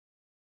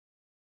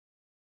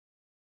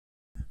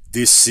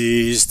This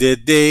is the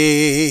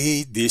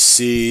day, this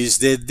is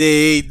the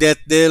day that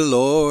the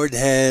Lord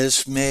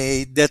has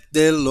made, that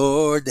the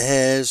Lord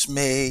has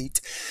made.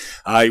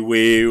 I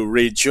will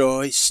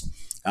rejoice,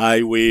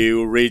 I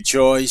will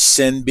rejoice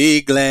and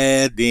be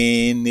glad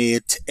in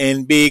it,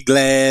 and be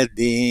glad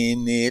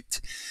in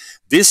it.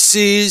 This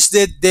is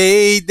the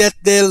day that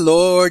the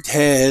Lord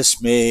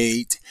has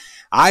made.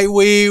 I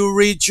will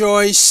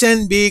rejoice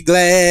and be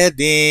glad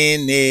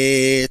in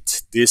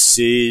it. This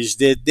is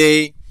the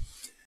day.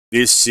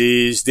 This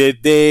is the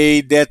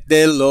day that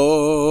the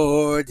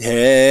Lord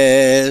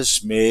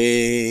has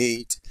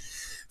made.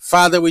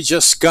 Father, we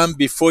just come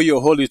before your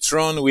holy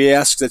throne. We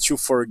ask that you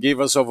forgive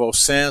us of all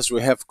sins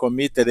we have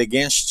committed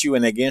against you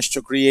and against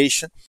your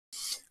creation.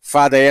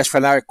 Father, I ask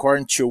for now,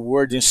 according to your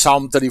word in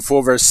Psalm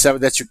 34, verse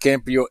 7, that you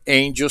camp your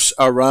angels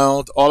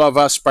around all of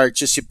us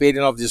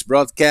participating of this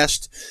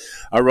broadcast,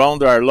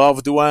 around our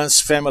loved ones,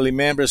 family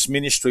members,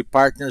 ministry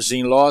partners,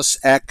 in-laws,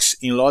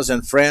 ex-in-laws,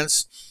 and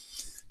friends,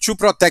 to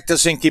protect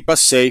us and keep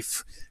us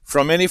safe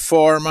from any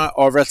form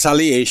of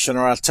retaliation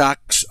or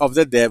attacks of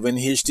the devil and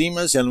his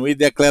demons. And we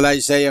declare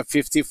Isaiah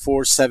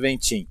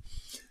 54:17.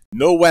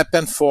 No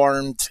weapon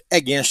formed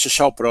against us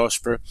shall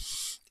prosper.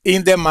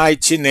 In the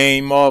mighty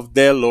name of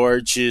the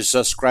Lord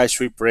Jesus Christ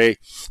we pray.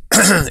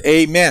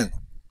 Amen.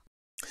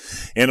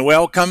 And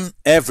welcome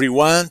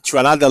everyone to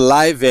another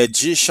live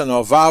edition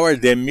of our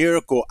The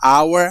Miracle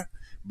Hour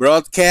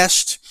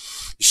broadcast,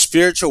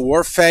 Spiritual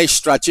Warfare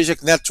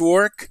Strategic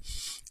Network,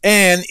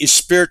 and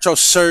spiritual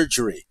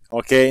surgery.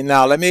 Okay,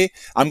 now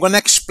I'm going to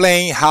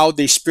explain how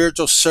the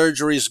spiritual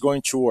surgery is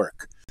going to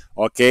work.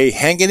 Okay,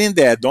 hang in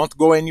there, don't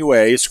go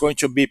anywhere. It's going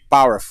to be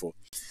powerful.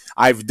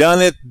 I've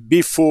done it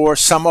before.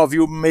 Some of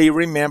you may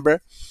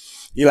remember,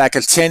 like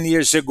 10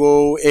 years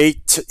ago,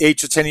 8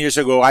 to 10 years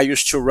ago, I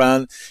used to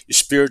run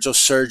spiritual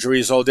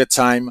surgeries all the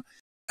time.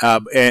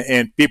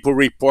 And people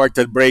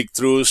reported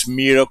breakthroughs,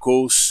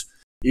 miracles,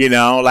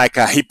 like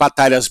a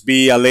hepatitis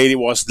B, a lady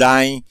was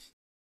dying,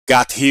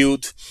 got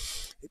healed,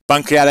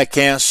 pancreatic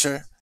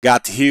cancer,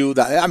 got healed.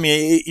 I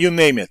mean, you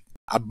name it,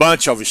 a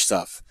bunch of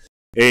stuff.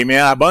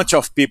 Amen. A bunch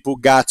of people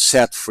got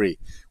set free.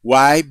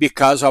 Why?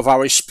 Because of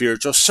our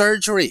spiritual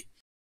surgery.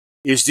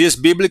 Is this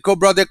biblical,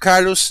 Brother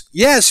Carlos?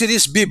 Yes, it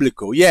is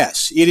biblical.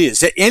 Yes, it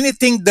is.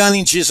 Anything done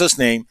in Jesus'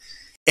 name,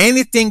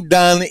 anything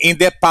done in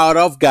the power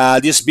of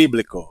God is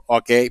biblical.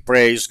 Okay,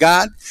 praise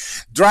God.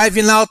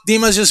 Driving out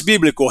demons is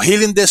biblical.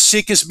 Healing the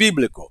sick is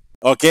biblical.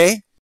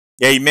 Okay,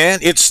 amen.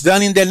 It's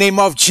done in the name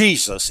of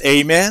Jesus.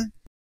 Amen.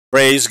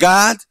 Praise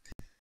God.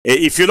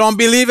 If you don't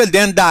believe it,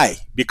 then die,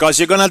 because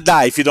you're going to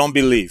die if you don't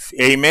believe.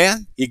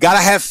 Amen. You got to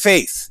have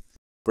faith.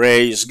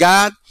 Praise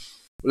God.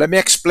 Let me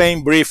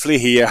explain briefly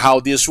here how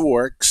this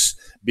works,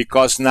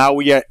 because now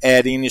we are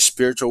adding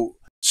spiritual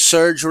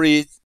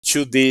surgery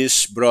to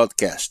this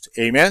broadcast.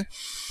 Amen.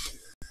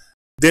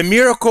 The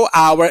Miracle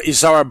Hour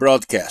is our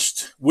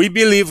broadcast. We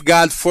believe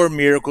God for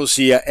miracles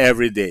here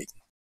every day.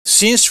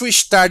 Since we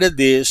started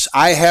this,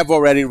 I have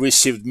already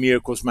received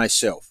miracles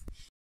myself.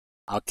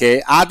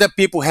 Okay, other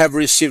people have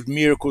received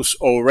miracles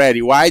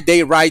already. Why?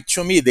 They write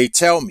to me, they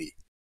tell me.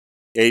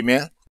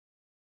 Amen.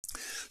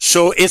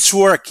 So it's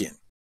working.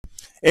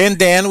 And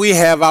then we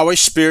have our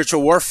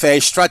Spiritual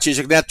Warfare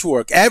Strategic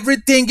Network.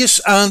 Everything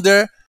is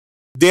under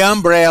the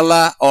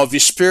umbrella of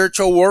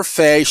Spiritual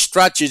Warfare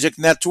Strategic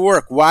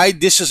Network. Why?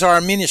 This is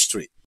our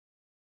ministry.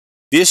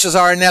 This is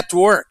our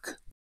network.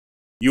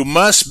 You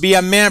must be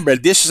a member.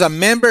 This is a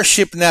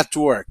membership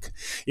network.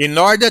 In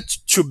order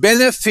to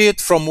benefit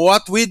from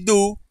what we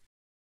do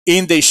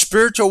in the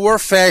Spiritual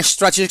Warfare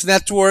Strategic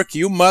Network,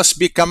 you must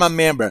become a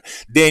member.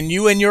 Then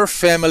you and your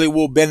family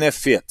will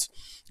benefit.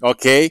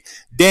 Okay?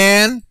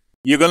 Then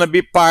you're going to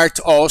be part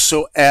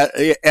also at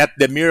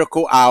the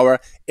Miracle Hour,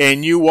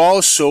 and you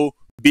also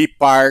be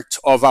part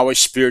of our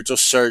spiritual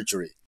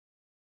surgery.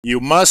 You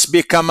must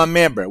become a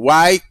member.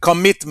 Why?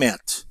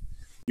 Commitment.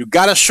 You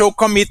got to show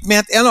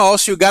commitment, and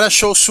also you got to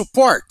show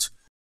support.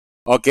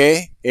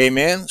 Okay?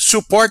 Amen?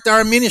 Support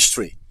our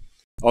ministry.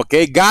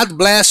 Okay? God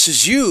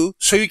blesses you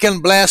so you can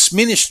bless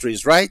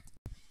ministries, right?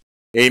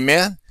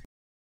 Amen?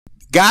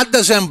 God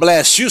doesn't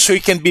bless you so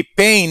you can be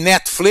paying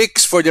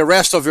Netflix for the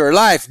rest of your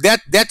life.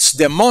 That's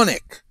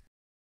demonic.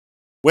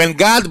 When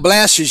God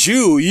blesses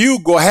you, you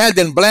go ahead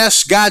and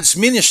bless God's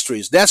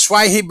ministries. That's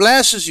why He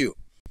blesses you.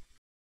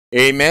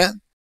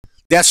 Amen.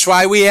 That's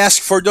why we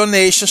ask for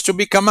donations to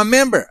become a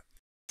member.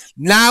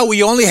 Now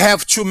we only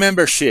have 2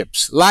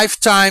 memberships,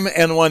 lifetime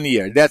and 1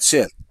 year. That's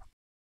it.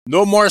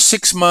 No more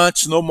 6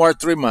 months, no more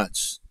 3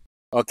 months.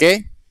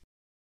 Okay?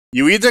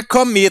 You either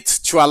commit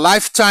to a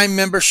lifetime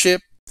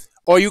membership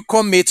or you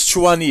commit to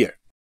 1 year.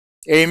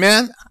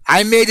 Amen?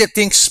 I made the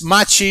things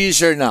much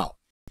easier now.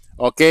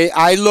 Okay?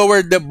 I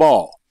lowered the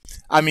ball.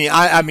 I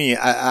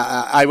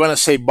want to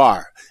say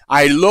bar.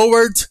 I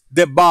lowered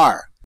the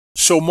bar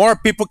so more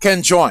people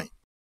can join.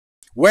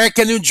 Where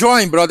can you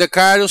join, Brother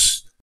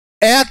Carlos?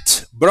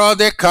 At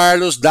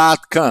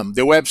brothercarlos.com.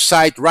 The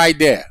website right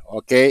there.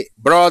 Okay?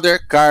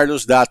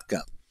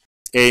 brothercarlos.com.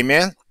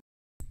 Amen?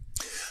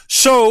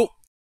 So,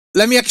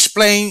 let me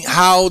explain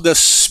how the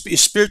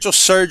spiritual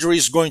surgery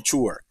is going to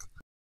work.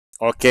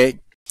 Okay?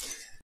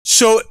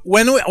 So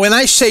when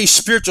I say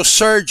spiritual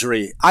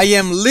surgery, I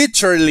am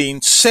literally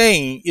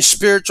saying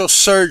spiritual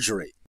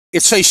surgery.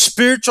 It's a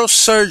spiritual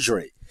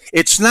surgery.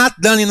 It's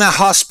not done in a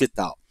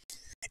hospital.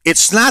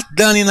 It's not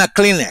done in a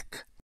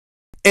clinic.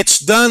 It's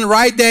done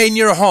right there in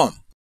your home.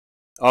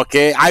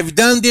 Okay? I've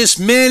done this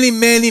many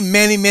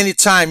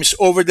times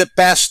over the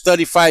past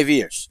 35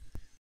 years.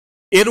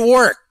 It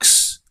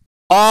works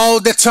all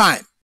the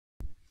time.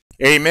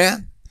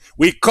 Amen?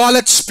 We call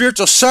it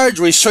spiritual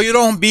surgery so you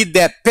don't be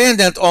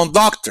dependent on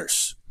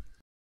doctors.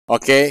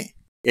 Okay?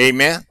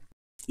 Amen?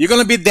 You're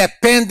going to be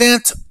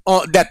depending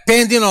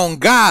on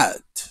God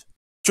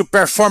to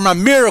perform a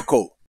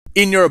miracle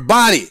in your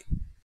body.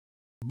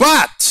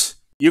 But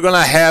you're going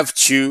to have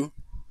to,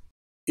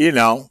 you're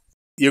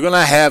going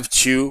to have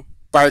to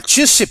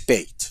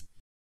participate.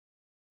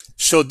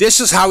 So this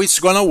is how it's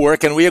going to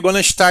work, and we are going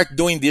to start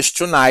doing this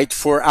tonight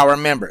for our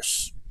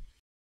members.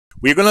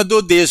 We're going to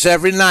do this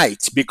every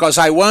night because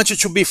I want you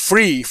to be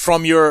free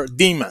from your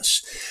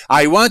demons.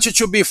 I want you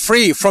to be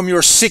free from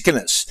your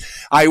sickness.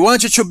 I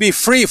want you to be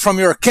free from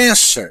your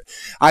cancer.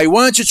 I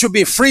want you to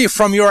be free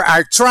from your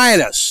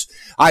arthritis.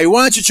 I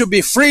want you to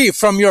be free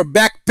from your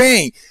back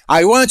pain.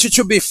 I want you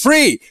to be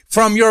free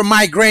from your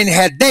migraine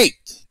headache.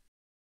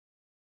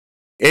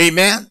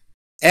 Amen.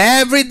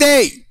 Every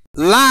day,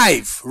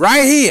 live,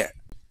 right here.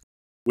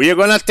 We are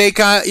going to take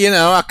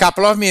a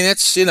couple of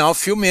minutes, a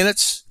few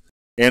minutes,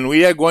 and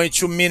we are going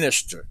to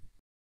minister.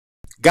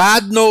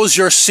 God knows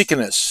your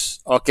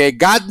sickness, okay?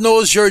 God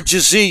knows your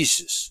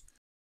diseases.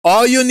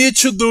 All you need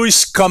to do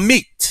is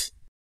commit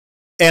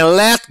and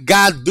let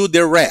God do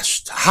the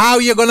rest. How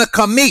are you going to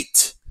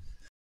commit?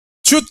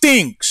 Two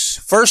things.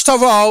 First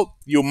of all,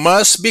 you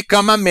must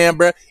become a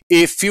member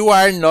if you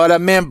are not a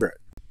member,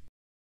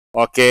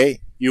 okay?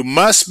 You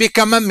must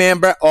become a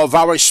member of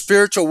our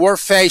Spiritual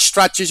Warfare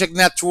Strategic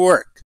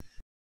Network,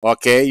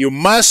 okay? You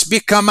must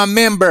become a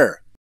member.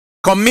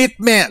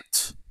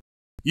 Commitment.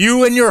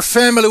 You and your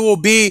family will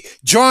be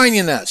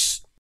joining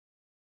us.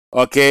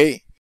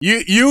 Okay?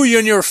 You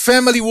and your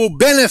family will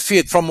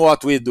benefit from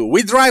what we do.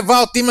 We drive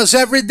out demons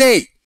every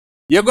day.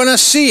 You're going to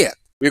see it.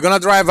 We're going to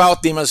drive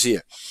out demons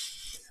here.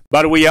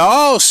 But we are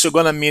also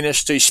going to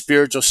minister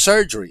spiritual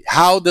surgery.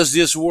 How does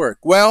this work?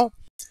 Well,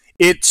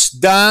 it's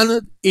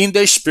done in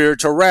the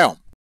spiritual realm.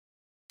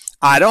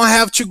 I don't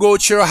have to go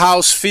to your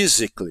house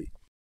physically.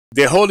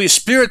 The Holy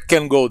Spirit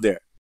can go there.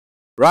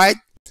 Right?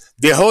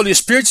 The Holy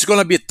Spirit is going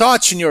to be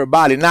touching your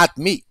body, not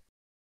me.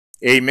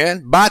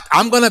 Amen. But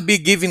I'm going to be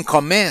giving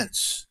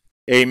commands.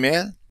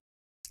 Amen.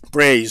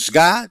 Praise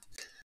God.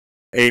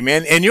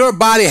 Amen. And your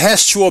body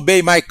has to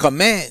obey my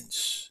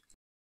commands.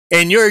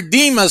 And your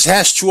demons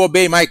has to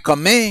obey my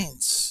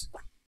commands.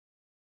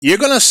 You're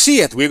going to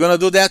see it. We're going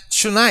to do that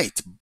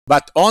tonight.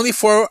 But only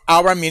for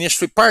our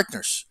ministry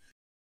partners.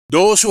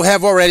 Those who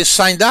have already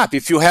signed up.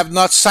 If you have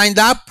not signed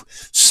up,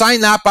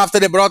 sign up after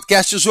the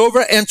broadcast is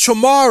over, and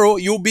tomorrow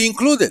you'll be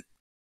included.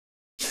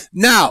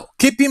 Now,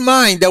 keep in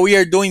mind that we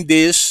are doing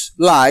this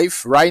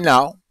live right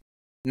now.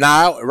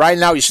 Right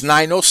now it's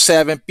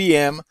 9:07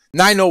 p.m.,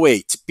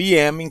 9:08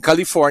 p.m. in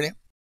California.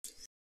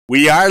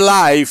 We are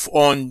live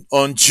on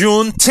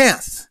June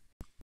 10th.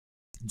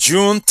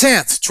 June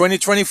 10th,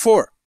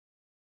 2024.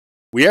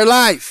 We are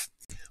live.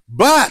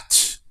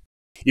 But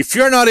if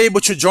you're not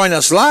able to join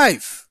us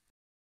live,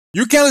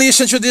 you can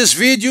listen to this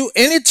video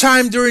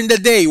anytime during the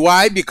day.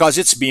 Why? Because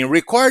it's being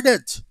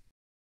recorded.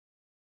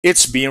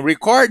 It's being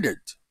recorded.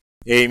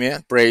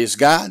 Amen. Praise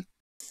God.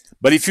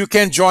 But if you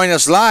can join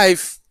us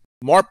live,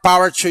 more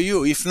power to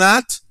you. If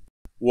not,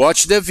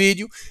 watch the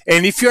video.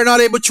 And if you're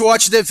not able to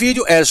watch the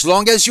video, as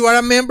long as you are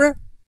a member,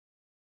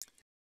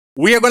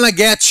 we are going to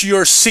get to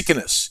your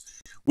sickness.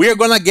 We are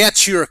going to get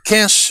to your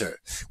cancer.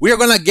 We are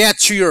going to get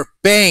to your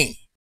pain.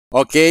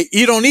 Okay?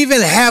 You don't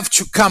even have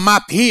to come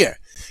up here.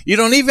 You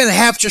don't even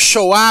have to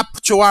show up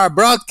to our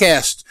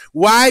broadcast.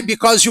 Why?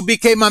 Because you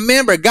became a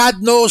member.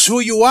 God knows who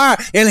you are,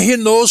 and He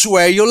knows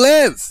where you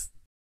live.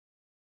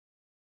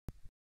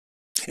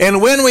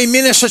 And when we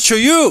minister to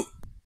you,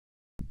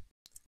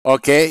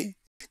 okay,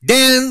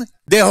 then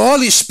the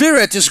Holy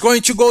Spirit is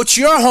going to go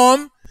to your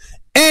home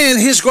and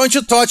He's going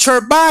to touch your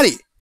body.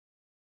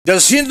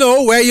 Does He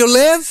know where you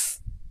live?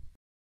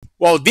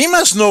 Well,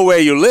 demons know where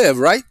you live,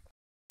 right?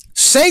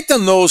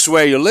 Satan knows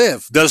where you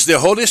live. Does the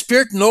Holy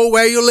Spirit know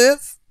where you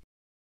live?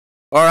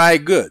 All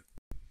right, good.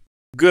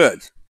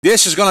 Good.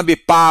 This is going to be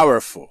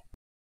powerful.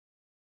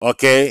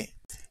 Okay?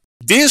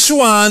 This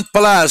one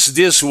plus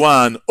this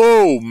one,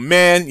 oh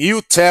man,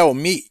 you tell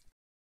me.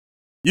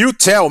 You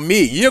tell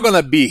me you're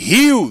going to be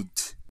healed.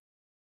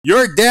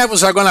 Your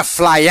devils are going to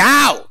fly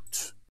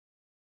out.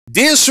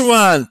 This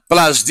one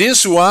plus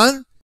this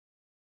one,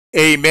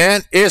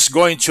 amen, is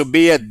going to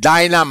be a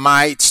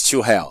dynamite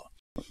to hell.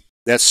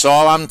 That's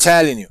all I'm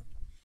telling you.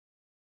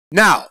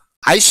 Now,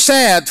 I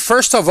said,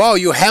 first of all,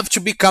 you have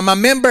to become a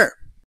member.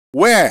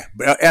 Where?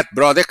 At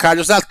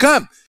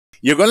brothercarlos.com.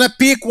 You're going to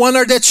pick one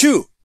or the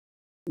two.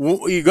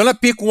 You're going to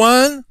pick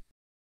one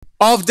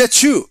of the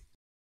two.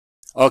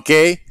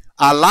 Okay?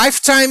 A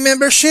lifetime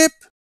membership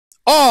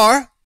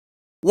or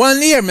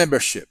 1 year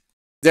membership.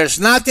 There's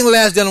nothing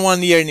less than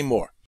 1 year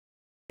anymore.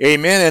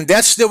 Amen. And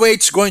that's the way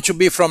it's going to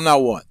be from now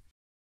on.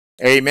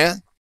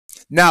 Amen.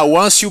 Now,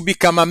 once you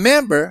become a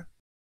member,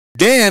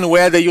 then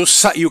whether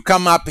you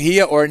come up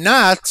here or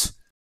not,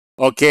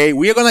 okay,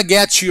 we are going to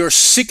get your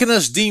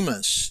sickness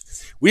demons.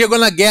 We are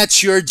going to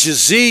get your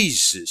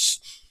diseases.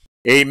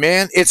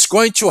 Amen. It's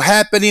going to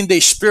happen in the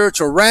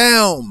spiritual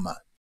realm.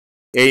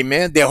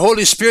 Amen. The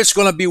Holy Spirit's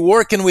going to be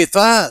working with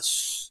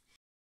us.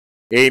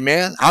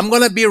 Amen. I'm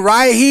going to be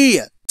right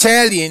here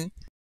telling,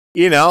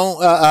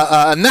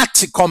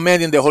 not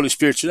commanding the Holy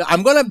Spirit. You're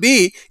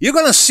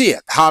going to see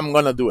it, how I'm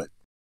going to do it.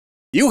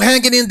 You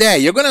hanging in there,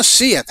 you're going to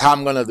see it, how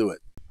I'm going to do it.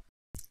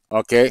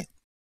 Okay.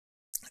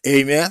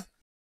 Amen.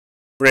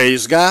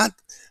 Praise God.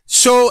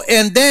 So,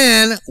 and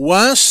then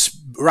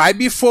right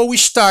before we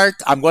start,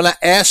 I'm going to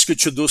ask you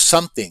to do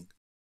something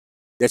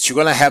that you're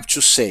going to have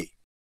to say.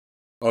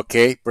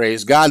 Okay.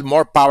 Praise God.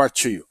 More power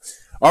to you.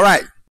 All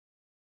right.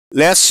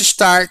 Let's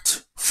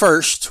start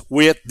first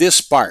with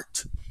this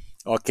part.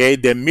 Okay.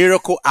 The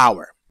miracle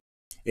hour.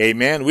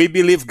 Amen. We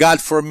believe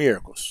God for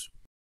miracles.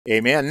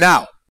 Amen.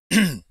 Now,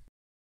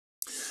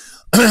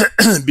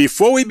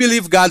 before we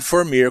believe God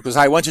for miracles,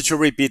 I want you to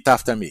repeat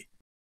after me.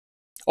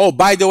 Oh,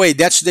 by the way,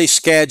 that's the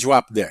schedule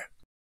up there.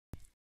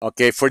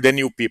 Okay, for the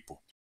new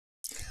people.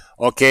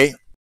 Okay.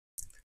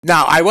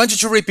 Now, I want you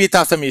to repeat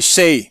after me.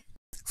 Say,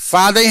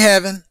 Father in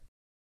heaven,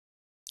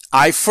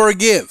 I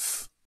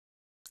forgive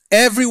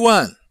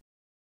everyone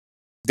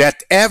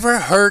that ever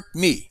hurt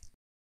me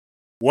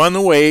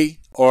one way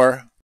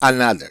or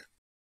another.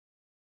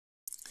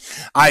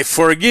 I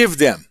forgive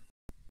them.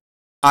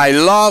 I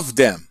love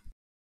them.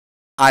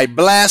 I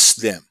bless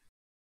them.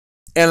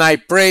 And I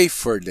pray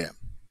for them.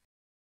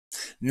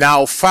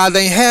 Now, Father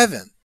in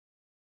heaven,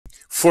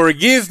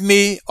 forgive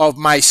me of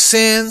my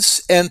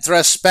sins and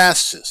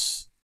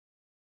trespasses.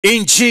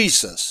 In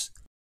Jesus'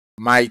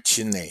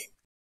 mighty name.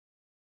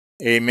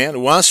 Amen.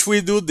 Once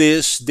we do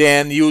this,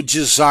 then you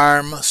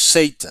disarm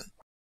Satan.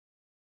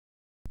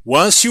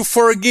 Once you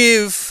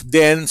forgive,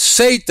 then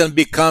Satan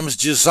becomes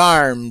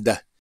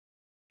disarmed.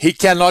 He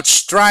cannot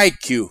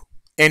strike you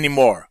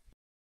anymore.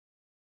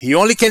 He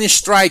only can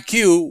strike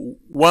you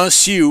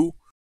once you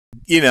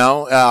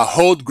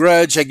hold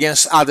grudge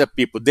against other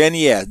people. Then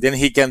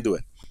he can do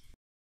it.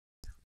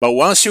 But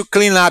once you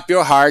clean up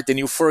your heart and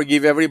you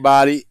forgive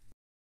everybody,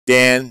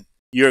 then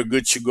you're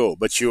good to go.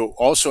 But you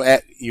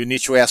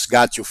need to ask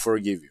God to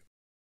forgive you.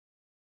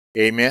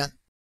 Amen.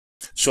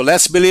 So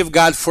let's believe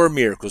God for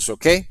miracles,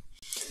 okay?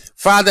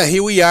 Father,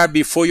 here we are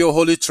before your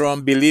holy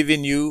throne,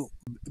 believing you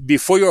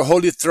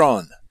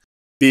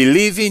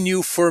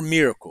for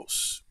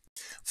miracles.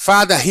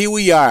 Father, here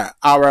we are,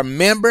 our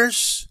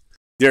members,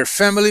 their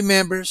family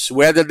members,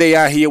 whether they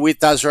are here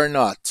with us or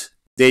not,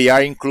 they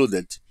are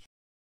included.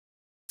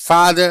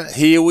 Father,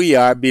 here we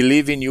are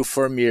believing you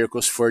for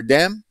miracles for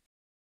them,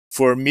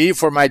 for me,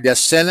 for my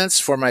descendants,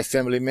 for my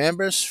family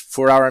members,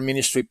 for our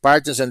ministry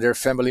partners and their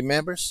family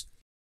members.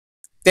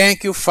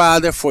 Thank you,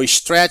 Father, for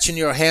stretching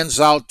your hands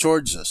out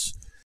towards us.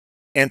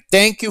 And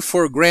thank you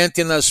for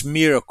granting us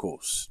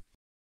miracles.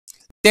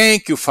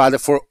 Thank you, Father,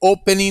 for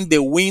opening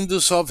the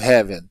windows of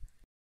heaven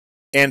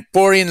and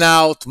pouring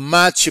out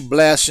much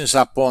blessings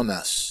upon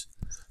us.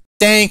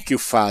 Thank you,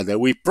 Father.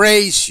 We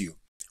praise you.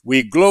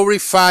 We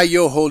glorify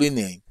your holy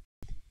name.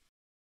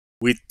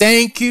 We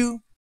thank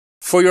you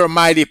for your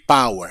mighty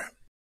power.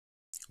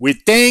 We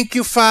thank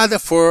you, Father,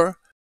 for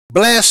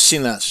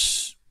blessing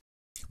us.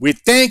 We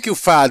thank you,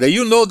 Father.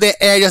 You know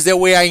the areas that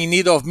we are in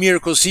need of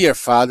miracles here,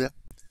 Father.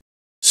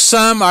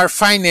 Some are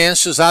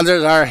finances,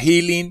 others are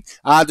healing,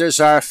 others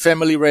are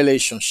family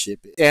relationship,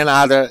 and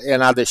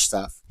other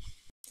stuff.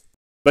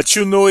 But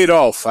you know it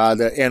all,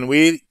 Father, and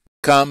we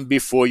come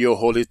before your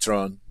holy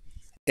throne,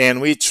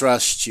 and we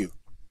trust you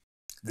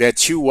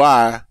that you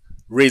are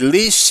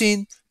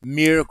releasing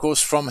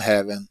miracles from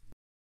heaven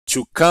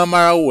to come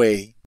our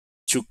way,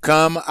 to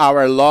come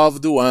our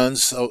loved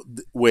ones'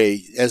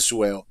 way as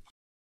well.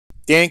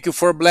 Thank you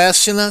for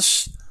blessing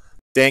us.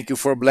 Thank you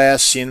for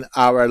blessing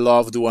our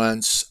loved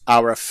ones,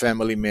 our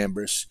family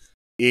members.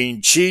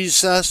 In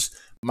Jesus'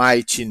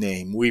 mighty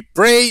name, we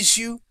praise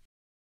you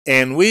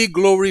and we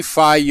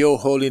glorify your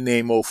holy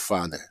name, O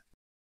Father.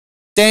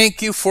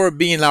 Thank you for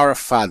being our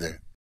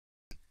Father.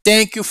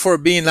 Thank you for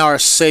being our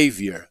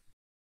Savior.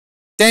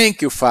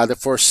 Thank you, Father,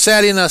 for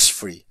setting us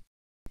free.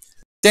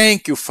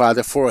 Thank you,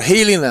 Father, for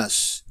healing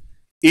us.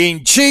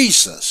 In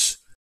Jesus'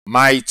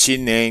 mighty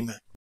name.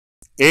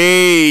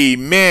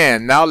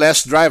 Amen. Now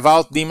let's drive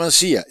out demons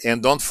here.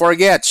 And don't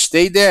forget,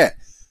 stay there,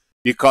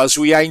 because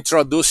we are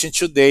introducing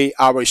today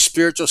our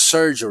spiritual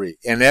surgery.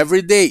 And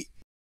every day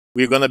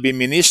we're going to be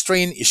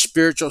ministering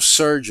spiritual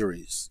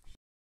surgeries.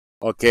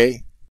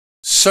 Okay?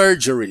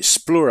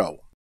 Surgeries, plural.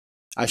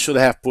 I should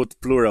have put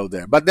plural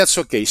there, but that's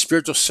okay.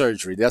 Spiritual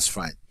surgery, that's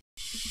fine.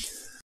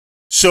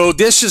 So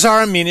this is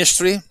our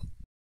ministry.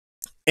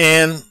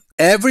 And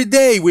every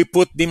day we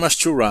put demons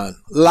to run.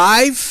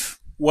 Live,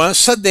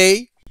 once a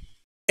day,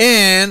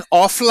 and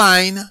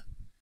offline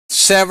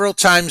several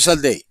times a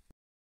day.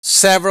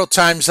 Several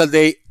times a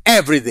day,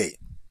 every day.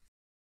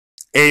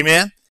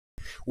 Amen.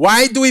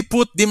 Why do we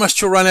put demons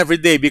to run every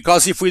day?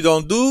 Because if we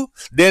don't do,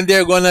 then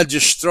they're going to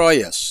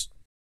destroy us.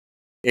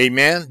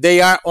 Amen.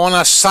 They are on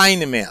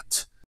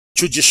assignment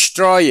to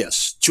destroy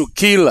us, to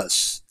kill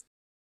us.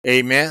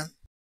 Amen.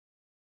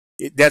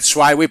 That's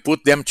why we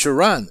put them to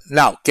run.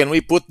 Now, can we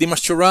put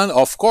demons to run?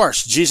 Of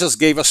course. Jesus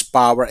gave us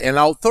power and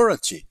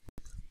authority.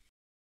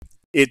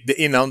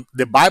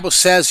 The Bible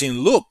says in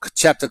Luke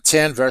chapter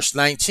 10, verse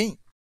 19,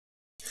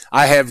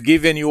 I have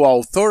given you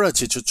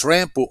authority to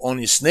trample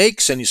on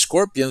snakes and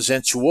scorpions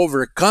and to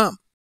overcome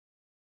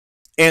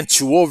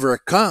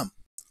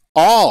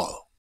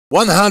all,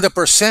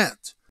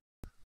 100%,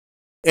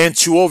 and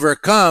to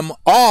overcome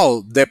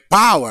all the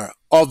power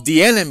of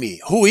the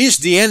enemy. Who is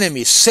the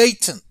enemy?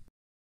 Satan.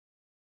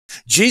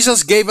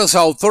 Jesus gave us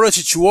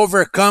authority to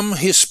overcome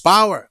his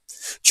power,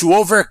 to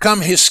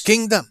overcome his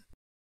kingdom.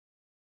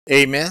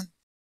 Amen.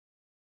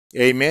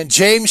 Amen.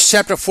 James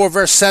chapter 4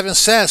 verse 7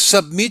 says,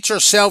 submit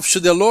yourselves to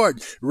the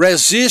Lord,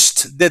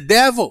 resist the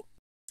devil,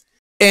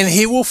 and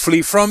he will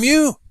flee from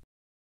you.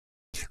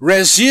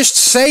 Resist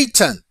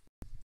Satan,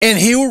 and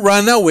he will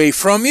run away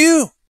from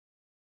you.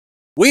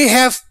 We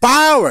have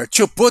power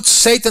to put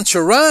Satan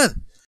to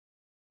run.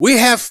 We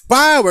have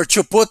power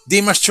to put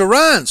demons to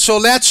run. So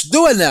let's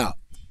do it now.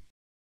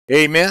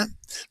 Amen.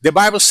 The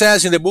Bible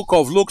says in the book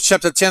of Luke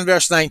chapter 10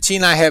 verse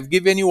 19, I have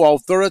given you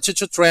authority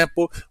to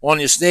trample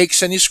on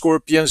snakes and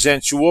scorpions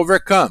and to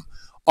overcome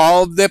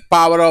all the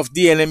power of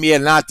the enemy,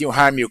 and nothing will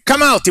harm you.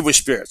 Come out, evil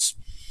spirits.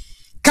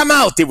 Come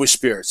out, evil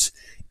spirits.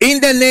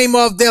 In the name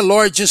of the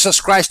Lord Jesus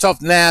Christ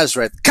of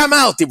Nazareth, come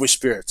out, evil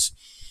spirits.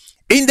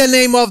 In the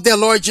name of the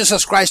Lord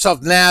Jesus Christ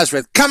of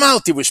Nazareth, come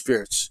out, evil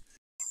spirits.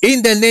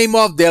 In the name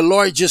of the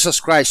Lord Jesus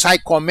Christ, I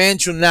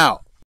command you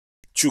now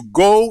to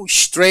go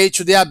straight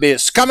to the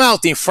abyss. Come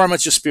out,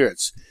 infirmity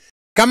spirits.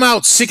 Come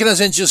out, sickness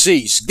and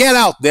disease. Get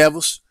out,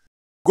 devils.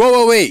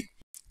 Go away.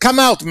 Come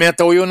out,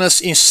 mental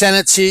illness,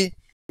 insanity,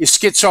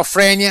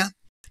 schizophrenia.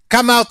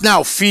 Come out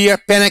now, fear,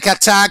 panic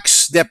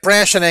attacks,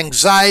 depression,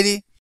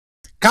 anxiety.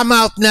 Come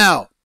out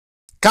now.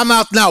 Come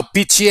out now,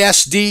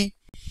 PTSD.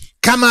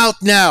 Come out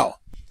now.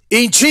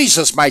 In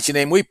Jesus' mighty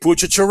name, we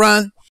put you to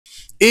run.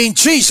 In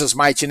Jesus'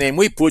 mighty name,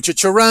 we put you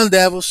to run,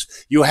 devils.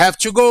 You have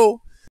to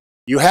go.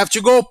 You have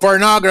to go.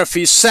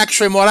 Pornography,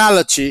 sexual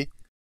immorality,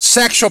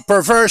 sexual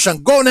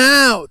perversion. Go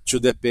now to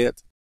the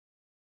pit.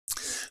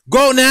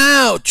 Go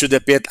now to the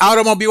pit.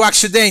 Automobile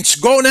accidents.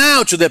 Go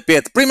now to the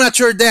pit.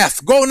 Premature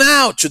death. Go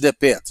now to the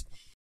pit.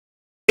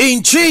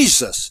 In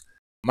Jesus'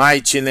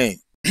 mighty name.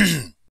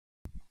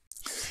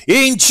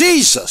 In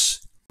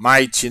Jesus'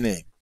 mighty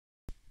name.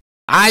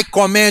 I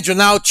command you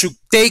now to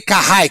take a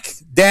hike.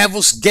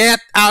 Devils, get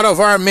out of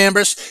our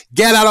members,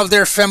 get out of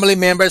their family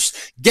members,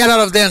 get out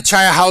of the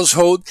entire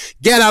household,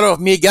 get out of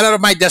me, get out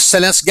of my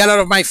descendants, get out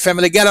of my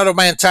family, get out of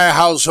my entire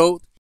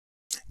household,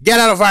 get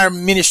out of our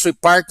ministry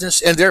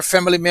partners and their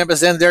family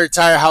members and their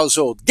entire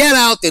household. Get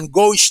out and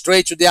go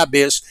straight to the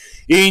abyss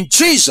in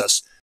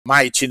Jesus'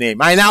 mighty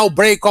name. I now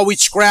break all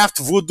witchcraft,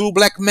 voodoo,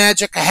 black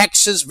magic,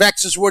 hexes,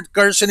 vexes, word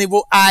curse, and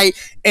evil eye,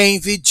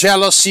 envy,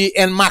 jealousy,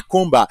 and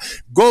macumba.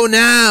 Go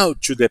now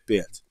to the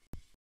pit.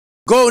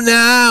 Go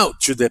now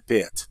to the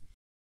pit.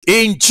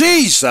 In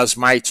Jesus'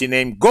 mighty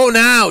name, go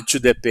now to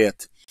the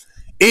pit.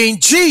 In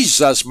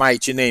Jesus'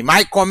 mighty name,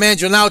 I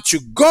command you now to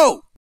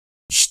go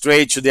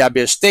straight to the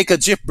abyss. Take a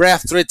deep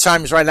breath 3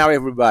 times right now,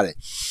 everybody.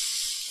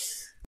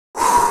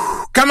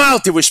 Come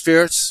out, evil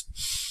spirits.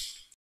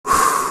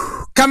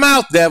 Come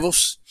out,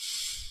 devils.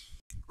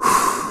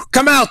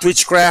 Come out,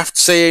 witchcraft.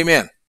 Say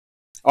amen.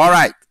 All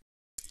right.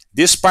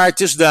 This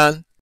part is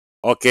done.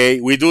 Okay.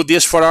 We do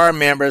this for our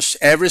members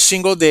every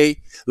single day,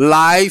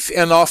 live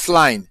and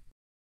offline.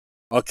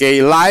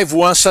 Okay. Live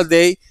once a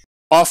day,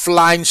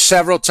 offline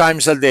several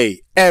times a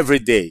day, every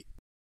day.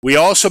 We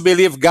also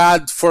believe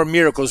God for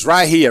miracles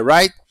right here,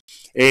 right?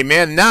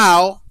 Amen.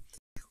 Now,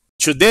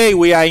 today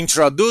we are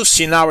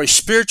introducing our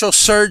spiritual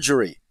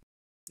surgery.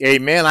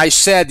 Amen. I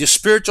said the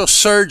spiritual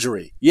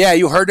surgery. Yeah,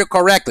 you heard it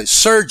correctly.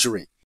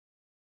 Surgery.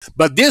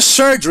 But this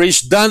surgery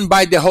is done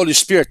by the Holy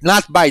Spirit,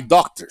 not by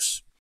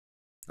doctors.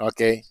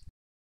 Okay.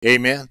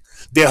 Amen.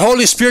 The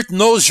Holy Spirit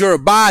knows your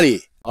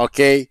body.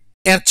 Okay.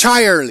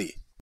 Entirely.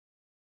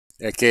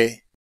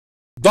 Okay.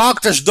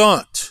 Doctors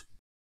don't.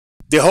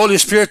 The Holy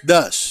Spirit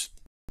does.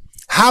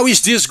 How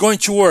is this going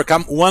to work?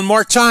 One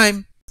more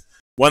time,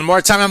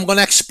 I'm going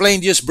to explain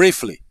this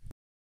briefly.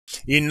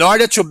 In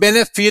order to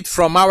benefit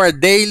from our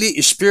daily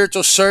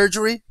spiritual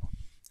surgery,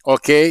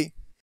 okay,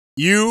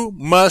 you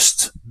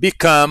must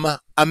become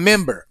a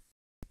member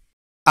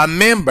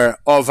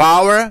of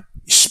our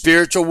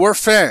spiritual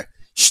warfare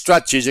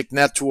strategic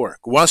network.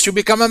 Once you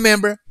become a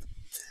member,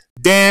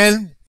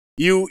 then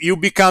you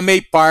become a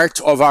part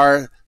of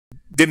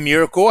the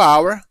Miracle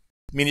Hour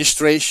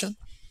ministration.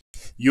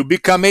 You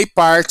become a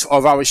part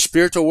of our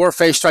spiritual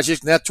warfare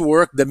strategic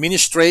network, the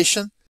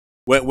ministration,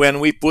 when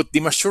we put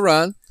demons to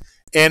run.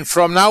 And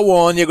from now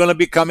on, you're going to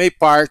become a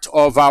part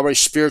of our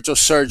spiritual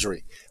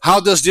surgery. How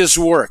does this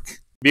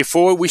work?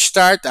 Before we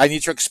start, I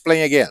need to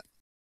explain again.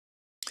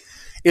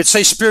 It's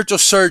a spiritual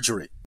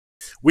surgery.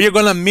 We are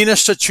going to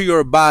minister to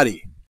your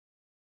body.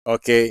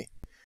 Okay?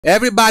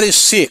 Everybody's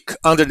sick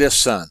under the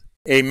sun.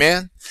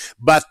 Amen?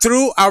 But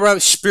through our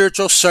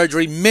spiritual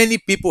surgery, many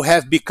people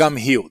have become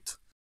healed.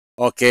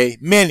 Okay?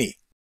 Many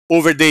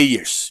over the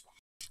years.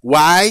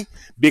 Why?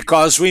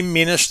 Because we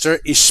minister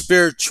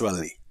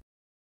spiritually.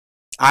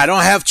 I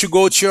don't have to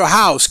go to your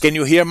house. Can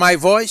you hear my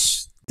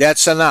voice?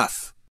 That's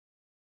enough.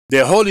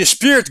 The Holy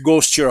Spirit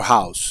goes to your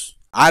house.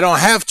 I don't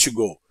have to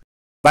go.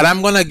 But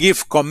I'm going to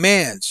give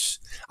commands.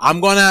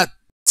 I'm going to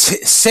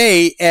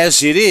say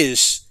as it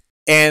is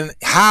and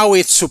how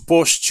it's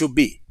supposed to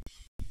be.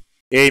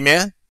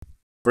 Amen.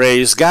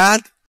 Praise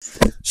God.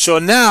 So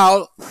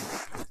now,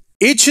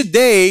 each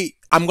day,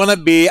 I'm going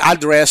to be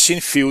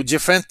addressing few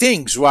different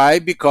things. Why?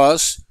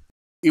 Because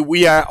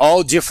we are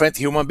all different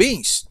human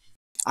beings.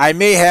 I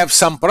may have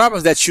some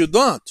problems that you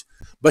don't,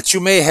 but you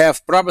may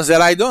have problems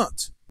that I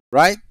don't.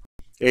 Right?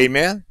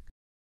 Amen.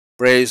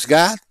 Praise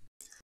God.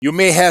 You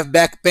may have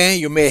back pain,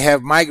 you may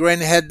have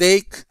migraine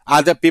headache,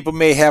 other people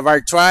may have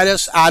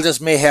arthritis,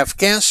 others may have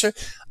cancer,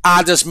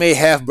 others may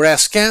have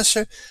breast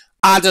cancer,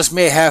 others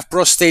may have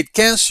prostate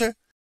cancer,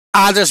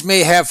 others may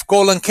have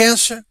colon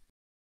cancer.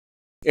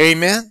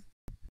 Amen.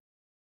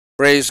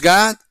 Praise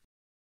God.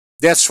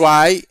 That's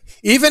why,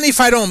 even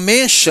if I don't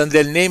mention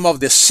the name of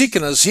the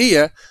sickness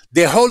here,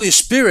 the Holy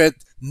Spirit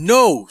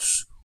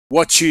knows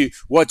what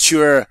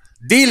you're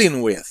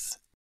dealing with.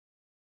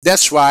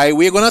 That's why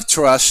we're going to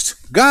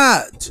trust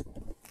God.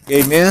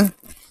 Amen.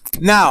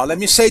 Now, let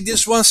me say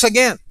this once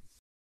again.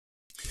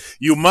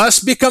 You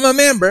must become a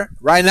member.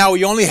 Right now,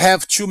 we only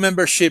have 2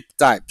 membership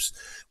types.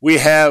 We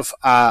have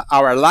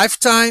our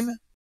lifetime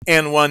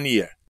and 1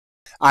 year.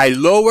 I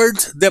lowered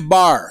the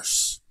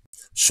bars.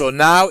 So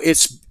now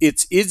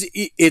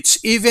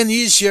it's even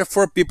easier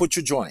for people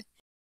to join.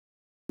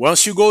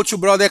 Once you go to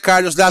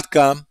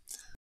brothercarlos.com,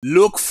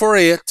 look for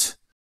it,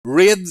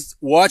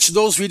 watch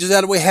those videos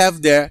that we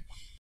have there,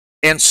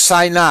 and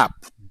sign up.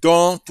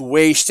 Don't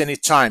waste any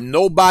time.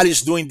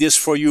 Nobody's doing this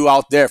for you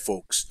out there,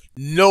 folks.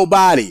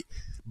 Nobody.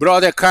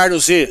 Brother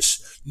Carlos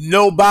is.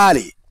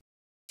 Nobody.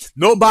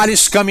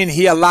 Nobody's coming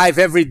here live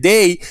every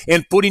day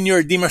and putting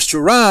your demons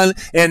to run,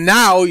 and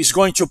now he's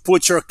going to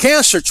put your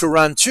cancer to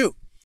run too.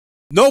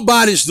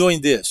 Nobody's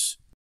doing this.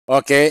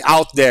 Okay,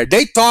 out there.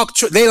 They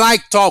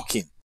like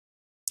talking.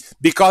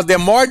 Because the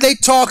more they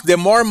talk, the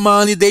more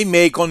money they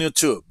make on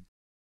YouTube.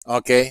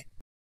 Okay?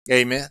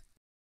 Amen.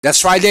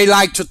 That's why they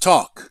like to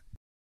talk.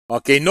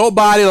 Okay,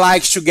 nobody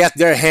likes to get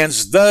their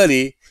hands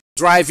dirty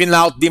driving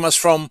out demons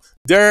from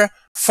their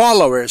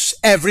followers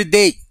every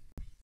day.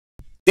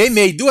 They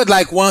may do it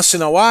like once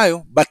in a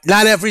while, but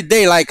not every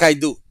day like I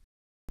do.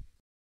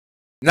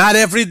 Not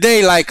every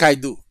day like I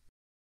do.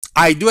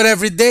 I do it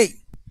every day.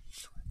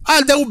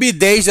 And there will be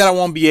days that I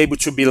won't be able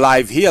to be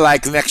live here,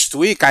 like next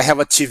week I have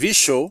a TV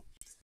show.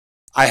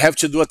 I have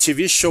to do a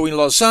TV show in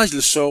Los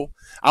Angeles, so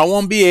I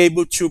won't be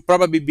able to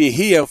probably be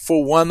here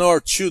for 1 or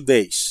 2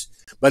 days.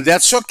 But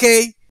that's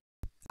okay.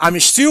 I'm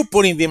still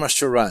putting demons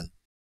to run.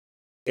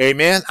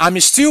 Amen. I'm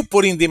still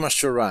putting demons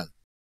to run.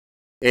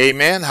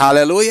 Amen.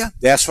 Hallelujah.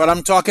 That's what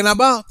I'm talking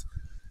about.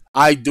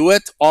 I do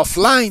it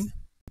offline.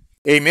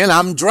 Amen.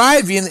 I'm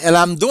driving and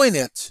I'm doing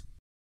it.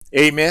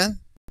 Amen.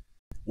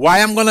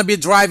 Why I'm going to be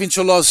driving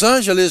to Los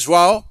Angeles?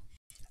 Well,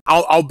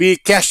 I'll be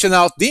casting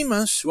out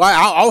demons. Why?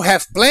 I'll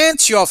have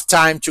plenty of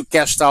time to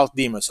cast out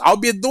demons. I'll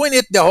be doing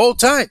it the whole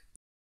time.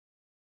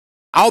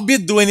 I'll be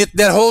doing it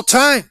the whole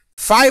time.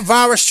 5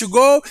 hours to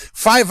go,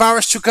 5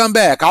 hours to come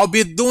back. I'll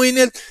be doing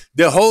it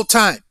the whole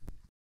time.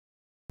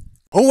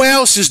 Who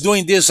else is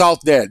doing this out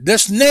there?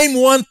 Just name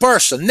one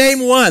person.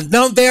 Name one.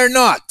 No, they are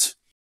not.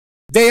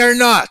 They are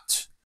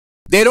not.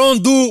 They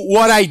don't do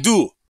what I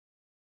do.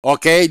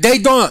 Okay? They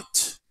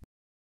don't.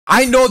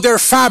 I know their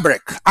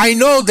fabric. I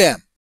know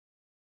them.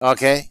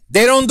 Okay?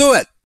 They don't do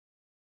it.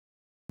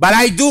 But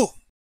I do.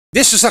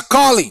 This is a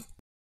calling.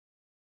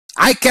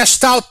 I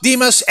cast out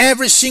demons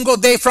every single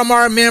day from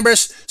our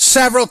members,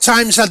 several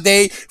times a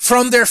day,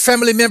 from their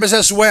family members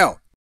as well.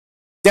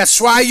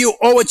 That's why you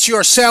owe it to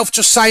yourself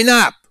to sign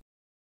up.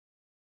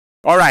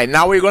 All right,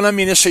 now we're going to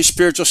minister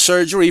spiritual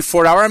surgery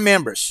for our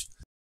members,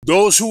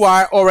 those who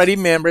are already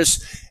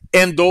members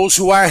and those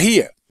who are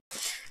here,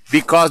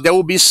 because there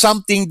will be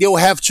something they'll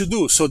have to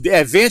do. So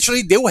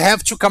eventually they will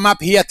have to come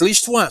up here at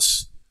least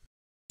once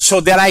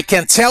so that I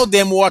can tell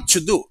them what to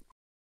do.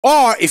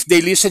 Or if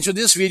they listen to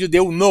this video, they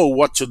will know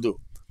what to do.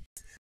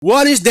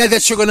 What is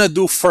that you're going to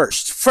do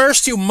first?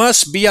 First, you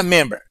must be a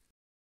member.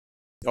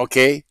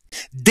 Okay?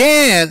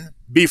 Then,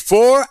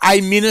 before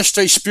I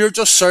minister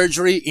spiritual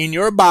surgery in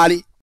your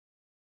body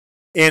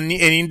and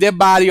in the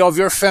body of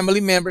your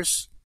family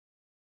members,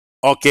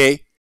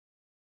 okay,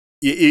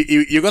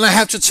 you're going to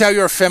have to tell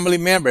your family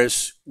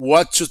members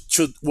what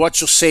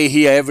to say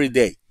here every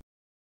day.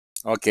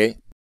 Okay?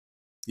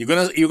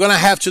 You're gonna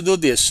have to do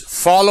this.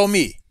 Follow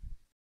me.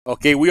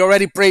 Okay, we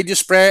already prayed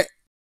this prayer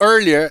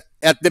earlier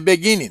at the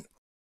beginning.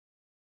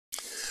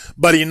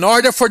 But in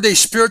order for the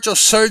spiritual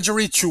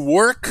surgery to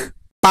work,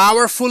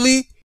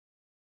 powerfully.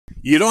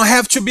 You don't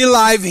have to be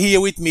live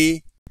here with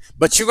me,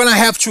 but you're going to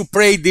have to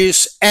pray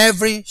this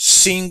every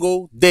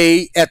single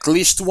day at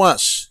least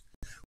once.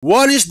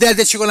 What is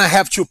that you're going to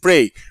have to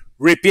pray?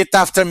 Repeat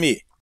after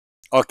me.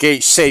 Okay,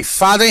 say,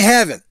 Father in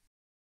heaven,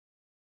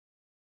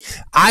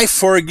 I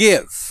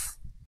forgive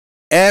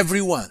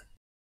everyone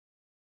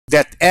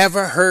that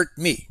ever hurt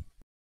me,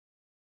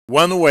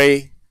 one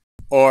way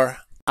or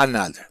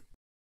another.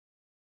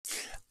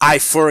 I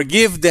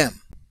forgive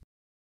them.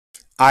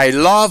 I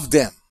love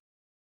them.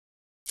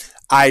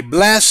 I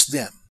bless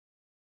them.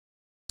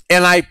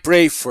 And I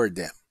pray for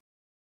them.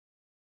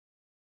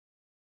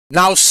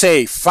 Now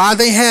say,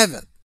 Father in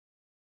heaven,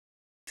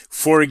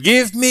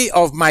 forgive me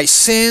of my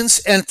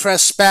sins and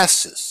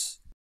trespasses,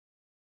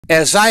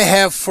 as I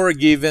have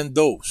forgiven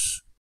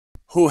those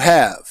who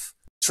have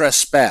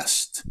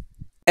trespassed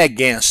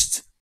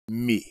against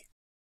me.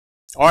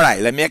 All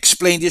right, let me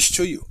explain this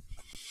to you.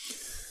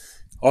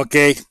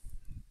 Okay,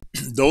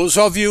 those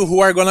of you who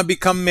are going to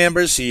become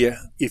members here,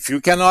 if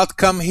you cannot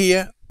come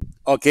here,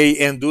 okay,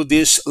 and do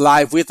this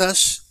live with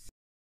us,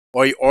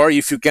 or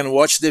if you can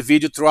watch the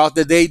video throughout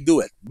the day, do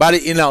it.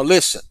 But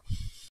listen,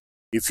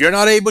 if you're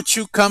not able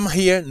to come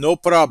here, no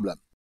problem.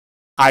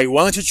 I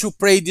want you to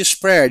pray this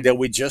prayer that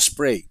we just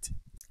prayed.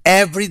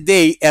 Every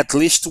day, at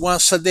least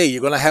once a day,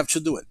 you're going to have to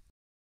do it.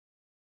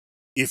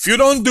 If you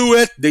don't do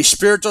it, the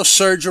spiritual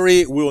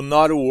surgery will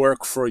not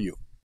work for you.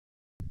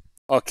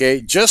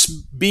 Okay,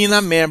 just being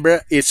a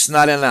member, it's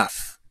not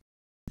enough.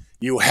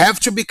 You have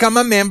to become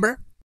a member.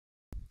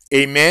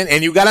 Amen.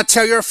 And you got to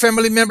tell your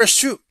family members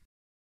too.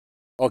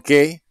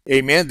 Okay,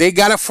 amen. They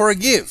got to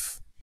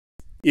forgive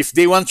if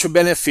they want to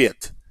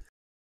benefit.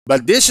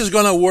 But this is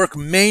going to work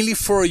mainly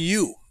for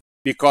you,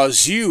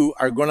 because you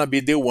are going to be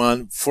the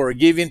one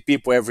forgiving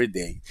people every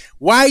day.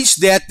 Why is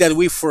that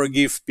we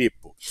forgive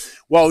people?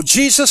 Well,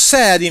 Jesus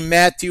said in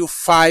Matthew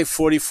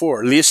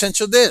 5:44, listen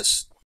to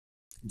this.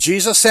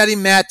 Jesus said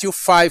in Matthew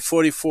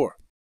 5:44,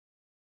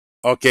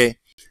 okay,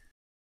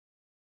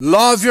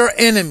 love your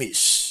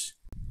enemies,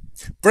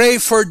 pray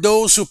for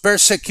those who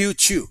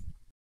persecute you,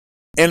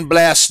 and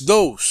bless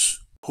those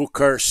who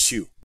curse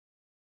you.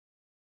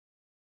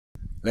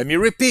 Let me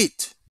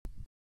repeat.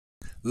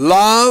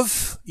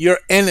 Love your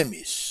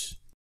enemies.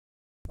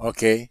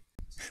 Okay?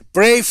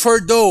 Pray for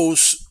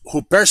those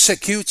who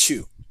persecute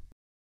you,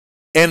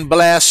 and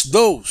bless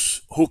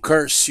those who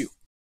curse you.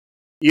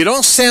 You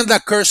don't send a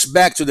curse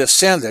back to the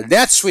sender.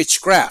 That's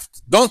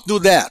witchcraft. Don't do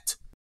that.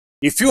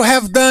 If you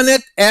have done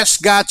it,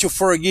 ask God to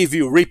forgive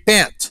you.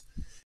 Repent.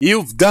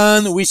 You've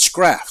done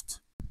witchcraft.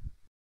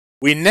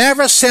 We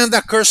never send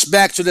a curse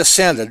back to the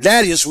sender.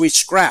 That is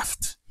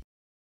witchcraft.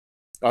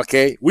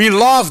 Okay? We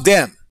love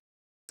them.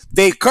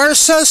 They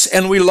curse us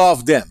and we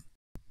love them.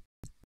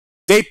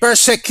 They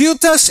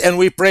persecute us and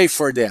we pray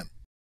for them.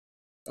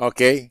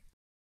 Okay?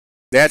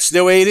 That's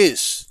the way it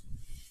is.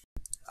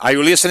 Are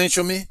you listening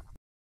to me?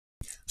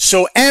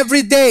 So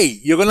every day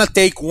you're going to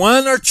take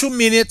 1 or 2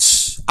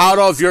 minutes out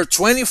of your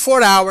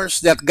 24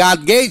 hours that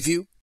God gave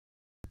you,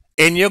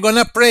 and you're going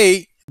to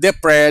pray the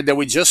prayer that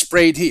we just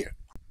prayed here.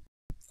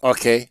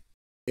 Okay?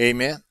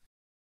 Amen.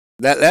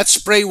 Let's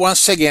pray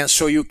once again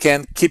so you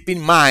can keep in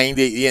mind,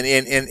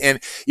 and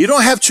you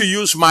don't have to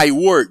use my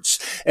words.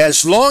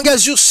 As long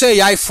as you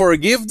say, I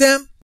forgive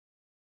them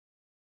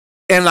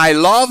and I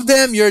love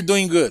them, you're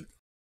doing good.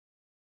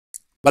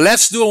 But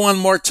let's do it one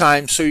more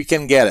time so you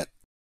can get it.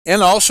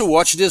 And also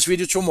watch this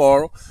video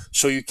tomorrow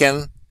so you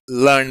can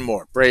learn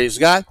more. Praise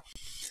God.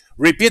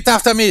 Repeat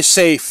after me.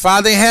 Say,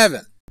 Father in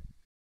heaven.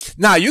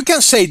 Now, you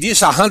can say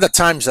this 100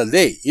 times a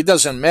day. It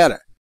doesn't matter.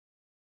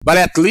 But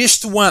at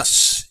least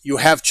once you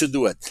have to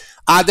do it.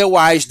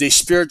 Otherwise, the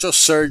spiritual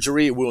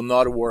surgery will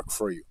not work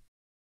for you.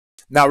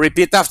 Now,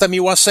 repeat after me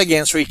once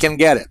again so you can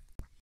get it.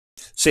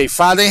 Say,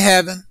 Father in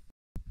heaven,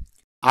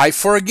 I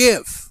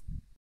forgive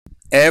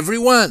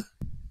everyone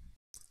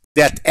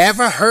that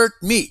ever hurt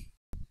me,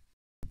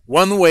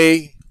 one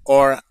way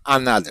or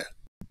another.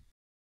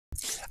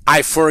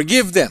 I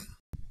forgive them.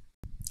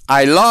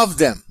 I love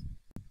them.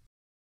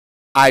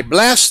 I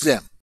bless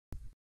them.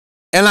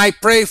 And I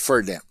pray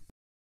for them.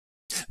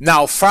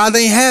 Now, Father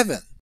in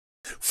heaven,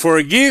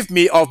 forgive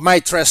me of my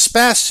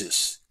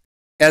trespasses,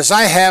 as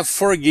I have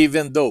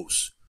forgiven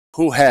those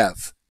who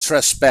have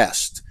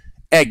trespassed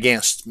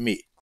against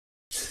me.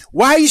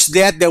 Why is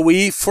that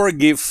we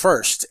forgive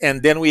first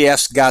and then we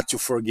ask God to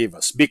forgive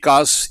us?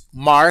 Because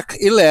Mark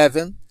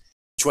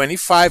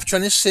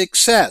 11:25-26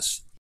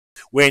 says,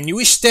 when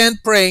you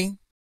stand praying,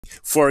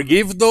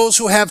 forgive those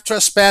who have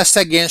trespassed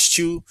against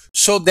you,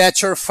 so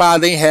that your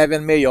Father in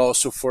heaven may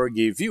also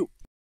forgive you.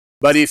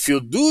 But if you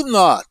do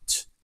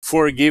not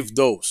forgive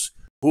those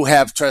who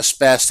have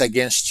trespassed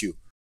against you,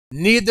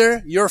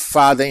 neither your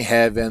Father in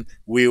heaven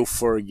will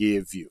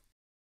forgive you.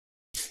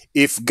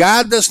 If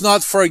God does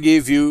not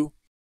forgive you,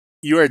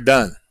 you are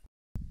done.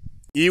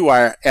 You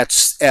are at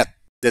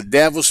the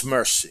devil's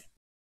mercy.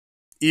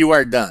 You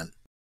are done.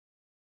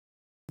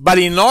 But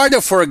in order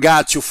for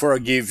God to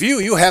forgive you,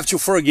 you have to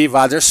forgive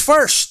others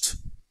first.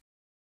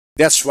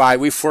 That's why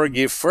we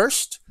forgive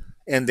first,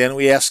 and then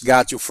we ask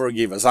God to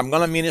forgive us. I'm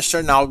going to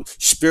minister now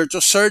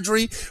spiritual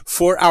surgery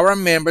for our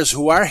members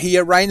who are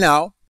here right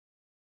now.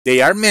 They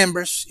are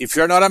members. If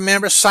you're not a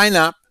member, sign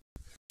up.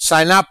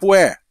 Sign up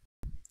where?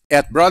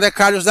 At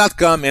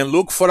brothercarlos.com and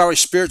look for our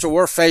spiritual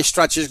warfare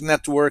strategic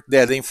network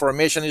there. The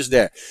information is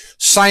there.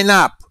 Sign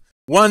up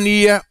 1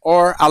 year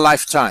or a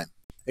lifetime.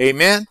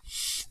 Amen.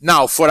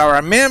 Now, for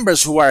our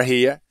members who are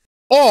here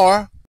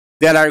or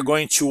that are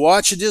going to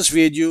watch this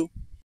video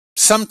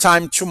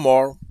sometime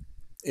tomorrow,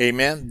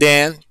 amen,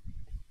 then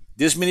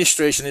this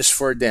ministration is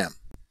for them.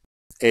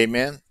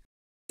 Amen.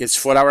 It's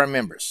for our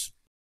members.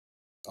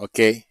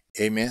 Okay.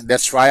 Amen.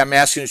 That's why I'm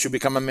asking you to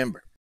become a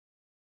member.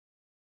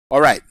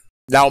 All right.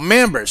 Now,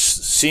 members,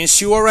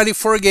 since you already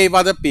forgave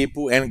other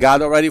people and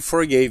God already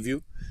forgave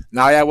you,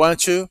 now I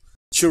want you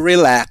to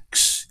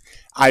relax.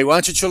 I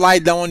want you to lie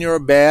down on your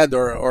bed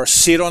or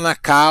sit on a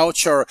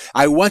couch, or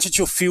I want you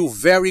to feel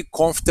very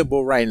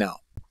comfortable right now.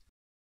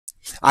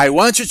 I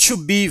want you to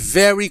be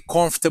very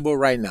comfortable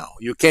right now.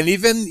 You can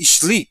even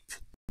sleep.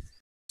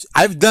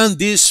 I've done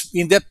this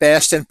in the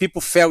past and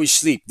people fell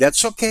asleep.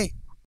 That's okay.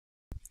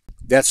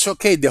 That's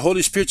okay. The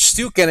Holy Spirit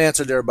still can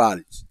enter their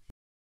bodies.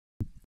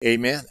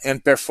 Amen.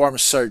 And perform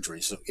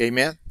surgeries.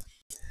 Amen.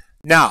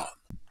 Now,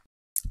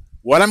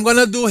 what I'm going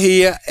to do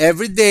here,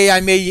 every day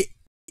I may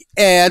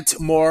add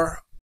more,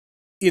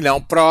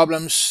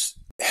 problems,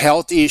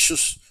 health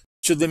issues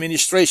to the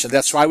ministration.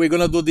 That's why we're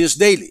going to do this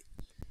daily.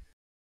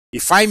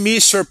 If I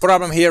miss your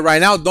problem here right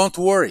now, don't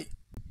worry.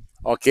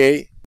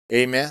 Okay?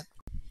 Amen.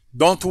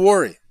 Don't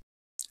worry.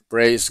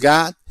 Praise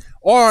God.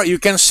 Or you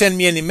can send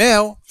me an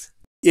email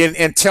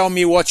and tell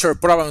me what your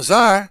problems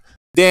are.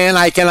 Then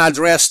I can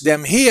address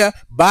them here,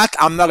 but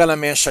I'm not going to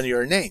mention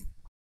your name.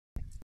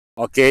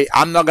 Okay?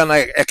 I'm not going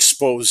to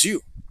expose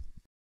you.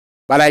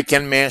 But I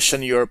can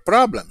mention your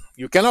problem.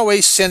 You can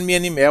always send me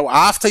an email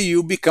after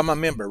you become a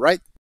member, right?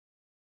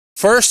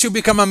 First, you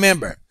become a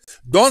member.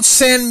 Don't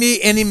send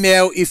me an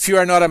email if you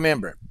are not a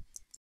member.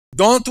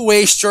 Don't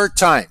waste your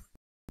time.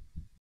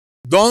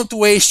 Don't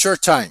waste your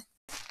time.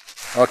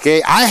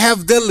 Okay? I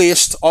have the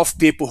list of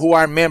people who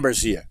are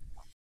members here.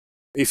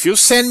 If you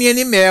send me an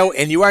email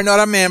and you are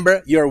not a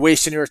member, you're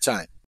wasting your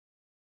time.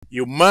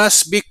 You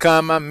must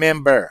become a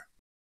member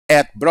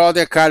at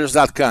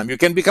brothercarlos.com. You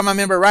can become a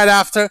member right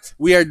after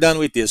we are done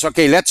with this.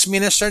 Okay, let's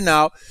minister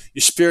now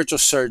spiritual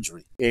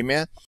surgery.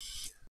 Amen.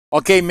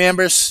 Okay,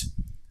 members,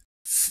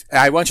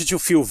 I want you to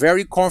feel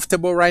very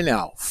comfortable right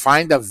now.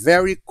 Find a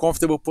very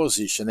comfortable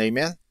position.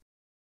 Amen.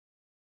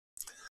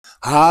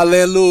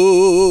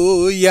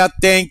 Hallelujah.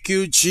 Thank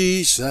you,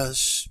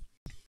 Jesus.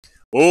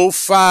 Oh,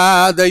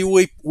 Father,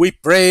 we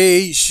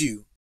praise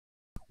you.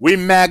 We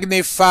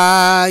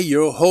magnify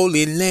your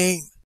holy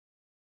name.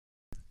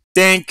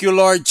 Thank you,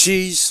 Lord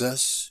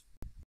Jesus.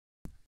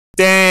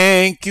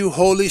 Thank you,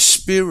 Holy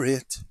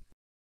Spirit.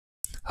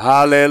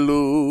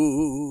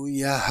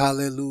 Hallelujah,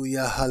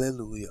 hallelujah,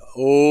 hallelujah.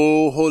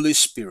 Oh, Holy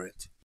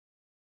Spirit,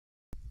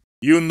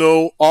 you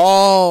know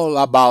all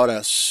about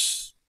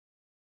us.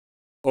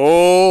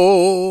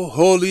 Oh,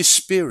 Holy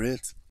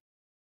Spirit,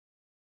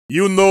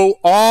 you know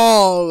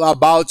all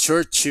about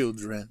your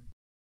children.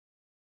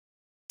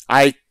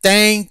 I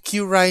thank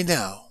you right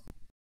now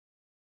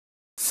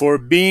for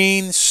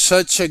being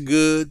such a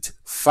good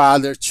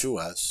Father to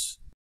us.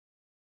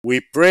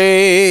 We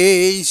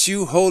praise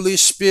you, Holy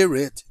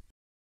Spirit.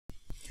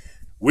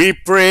 We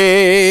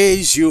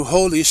praise you,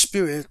 Holy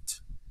Spirit.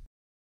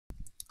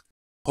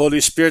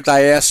 Holy Spirit,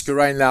 I ask you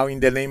right now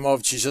in the name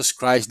of Jesus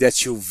Christ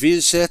that you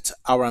visit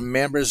our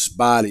members'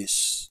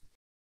 bodies.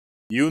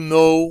 You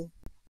know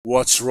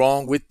what's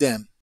wrong with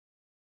them.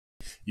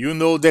 You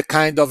know the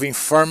kind of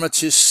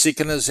infirmity,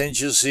 sickness, and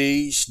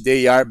disease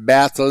they are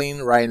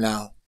battling right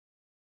now.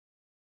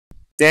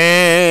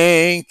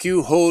 Thank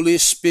you, Holy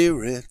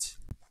Spirit.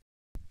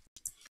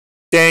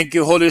 Thank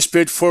you, Holy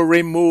Spirit, for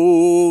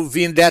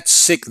removing that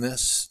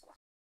sickness.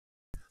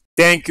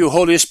 Thank you,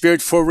 Holy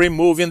Spirit, for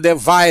removing the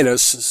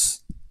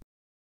viruses.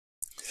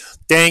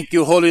 Thank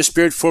you, Holy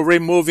Spirit, for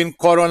removing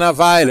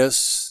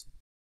coronavirus.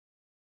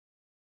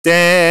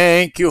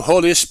 Thank you,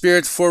 Holy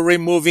Spirit, for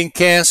removing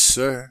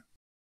cancer.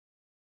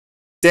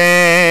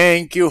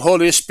 Thank you,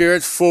 Holy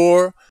Spirit,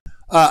 for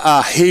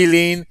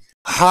healing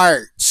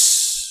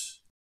hearts,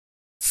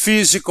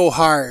 physical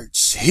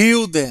hearts.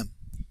 Heal them.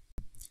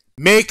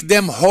 Make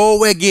them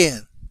whole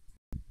again.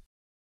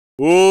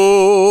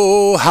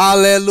 Oh,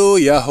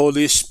 hallelujah,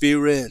 Holy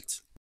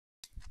Spirit.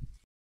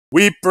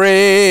 We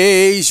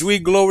praise, we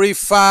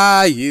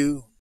glorify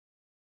you.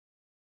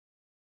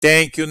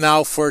 Thank you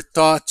now for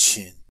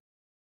touching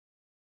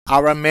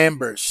our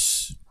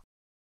members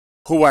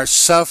who are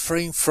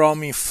suffering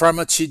from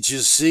infirmity,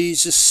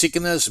 disease,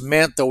 sickness,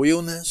 mental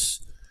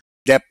illness,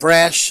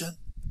 depression.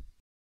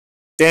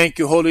 Thank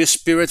you, Holy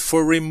Spirit,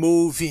 for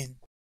removing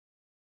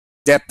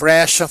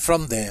depression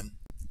from them.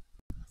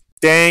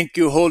 Thank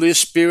you, Holy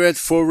Spirit,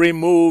 for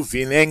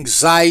removing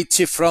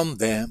anxiety from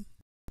them.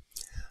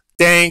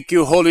 Thank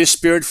you, Holy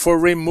Spirit, for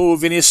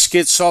removing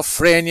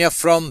schizophrenia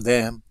from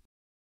them.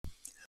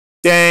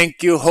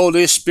 Thank you,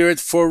 Holy Spirit,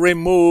 for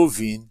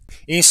removing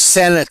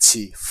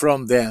insanity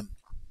from them.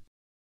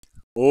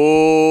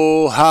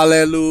 Oh,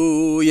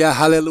 hallelujah,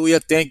 hallelujah.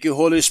 Thank you,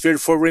 Holy Spirit,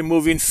 for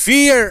removing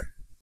fear.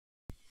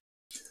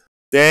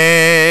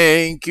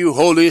 Thank you,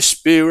 Holy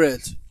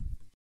Spirit,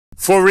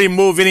 for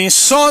removing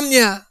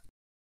insomnia.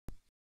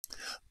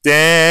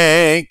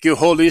 Thank you,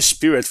 Holy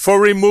Spirit, for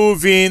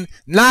removing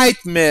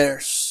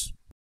nightmares.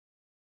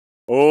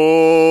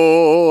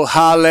 Oh,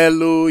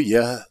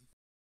 hallelujah.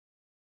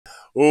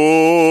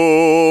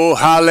 Oh,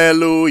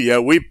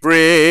 hallelujah. We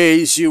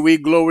praise you, we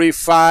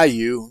glorify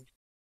you.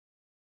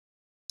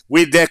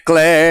 We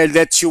declare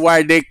that you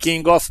are the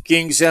King of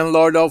kings and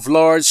Lord of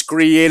lords,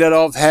 creator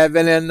of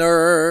heaven and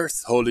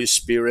earth, Holy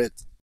Spirit.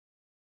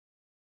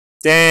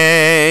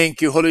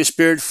 Thank you, Holy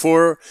Spirit,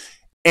 for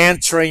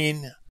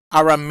entering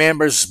our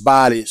members'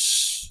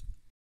 bodies.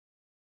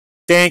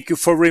 Thank you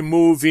for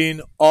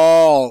removing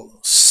all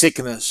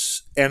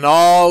sickness and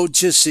all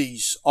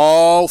disease,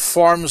 all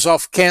forms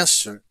of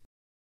cancer.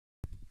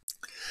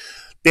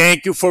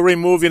 Thank you for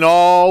removing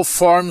all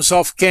forms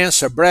of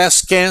cancer,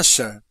 breast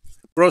cancer,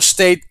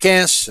 prostate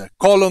cancer,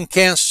 colon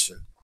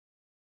cancer,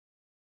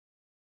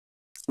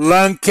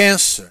 lung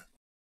cancer,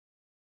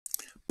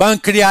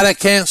 pancreatic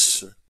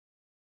cancer,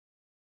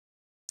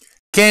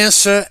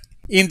 cancer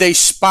in the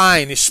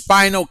spine,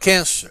 spinal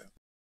cancer.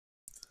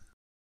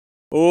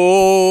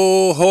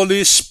 Oh,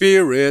 Holy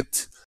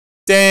Spirit,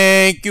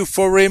 thank you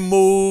for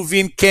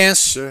removing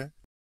cancer.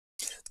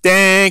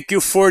 Thank you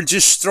for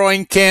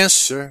destroying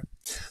cancer.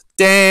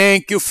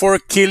 Thank you for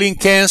killing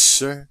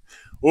cancer.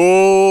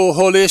 Oh,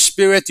 Holy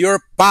Spirit, your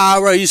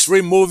power is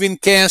removing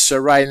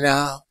cancer right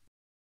now.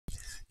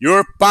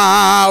 Your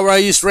power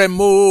is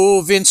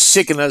removing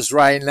sickness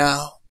right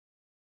now.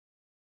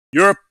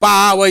 Your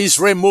power is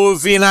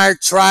removing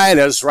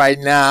arthritis right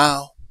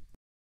now.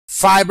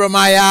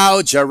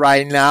 Fibromyalgia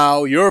right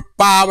now. Your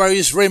power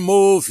is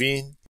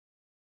removing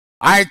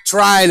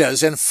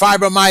arthritis and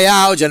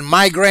fibromyalgia and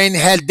migraine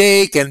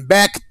headache and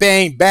back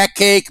pain,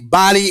 backache,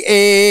 body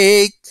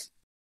ache,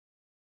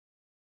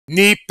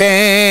 knee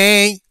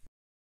pain,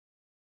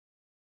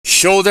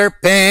 shoulder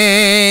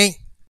pain,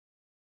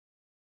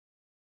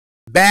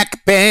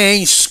 back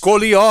pain,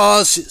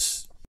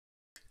 scoliosis.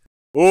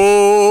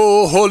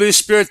 Oh, Holy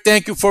Spirit,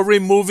 thank you for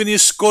removing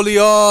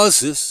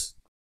scoliosis.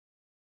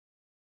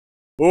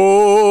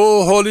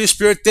 Oh, Holy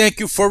Spirit, thank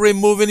you for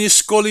removing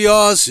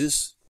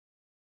scoliosis.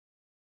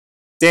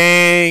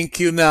 Thank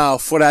you now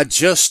for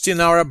adjusting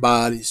our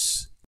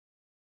bodies.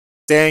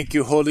 Thank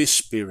you, Holy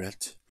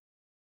Spirit.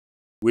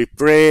 We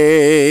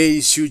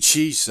praise you,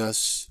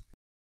 Jesus.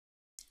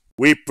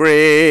 We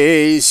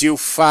praise you,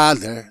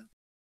 Father.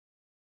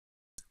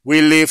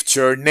 We lift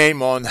your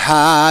name on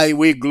high.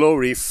 We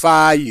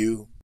glorify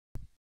you.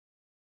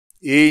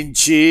 In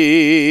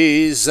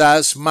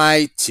Jesus'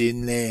 mighty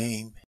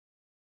name.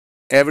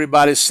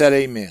 Everybody said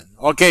amen.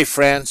 Okay,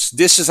 friends,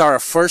 this is our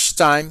first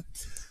time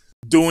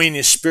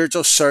doing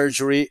spiritual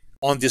surgery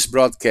on this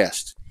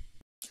broadcast.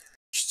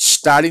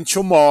 Starting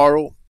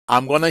tomorrow,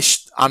 I'm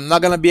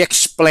not gonna be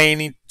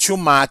explaining too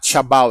much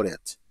about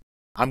it.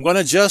 I'm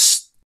gonna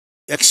just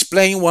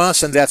explain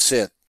once and that's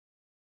it.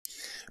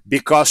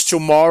 Because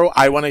tomorrow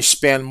I want to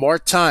spend more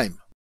time,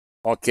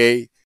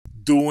 okay,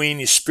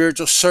 doing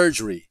spiritual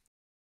surgery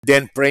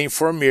than praying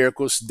for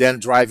miracles, than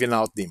driving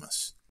out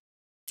demons.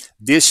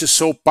 This is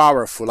so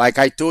powerful. Like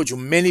I told you,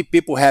 many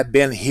people have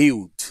been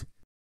healed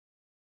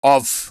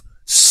of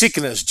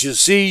sickness,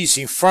 disease,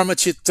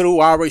 infirmity through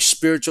our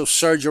spiritual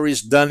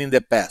surgeries done in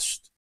the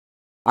past.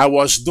 I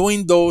was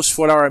doing those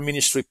for our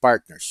ministry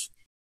partners.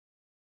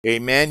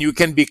 Amen. You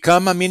can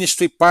become a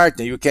ministry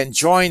partner. You can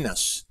join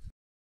us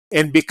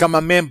and become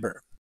a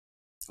member.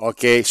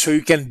 Okay, so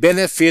you can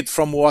benefit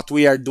from what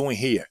we are doing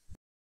here.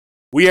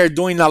 We are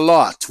doing a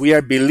lot. We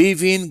are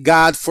believing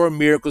God for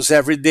miracles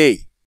every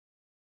day.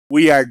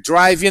 We are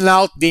driving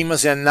out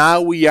demons, and now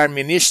we are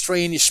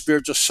ministering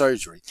spiritual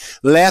surgery.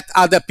 Let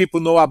other people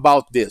know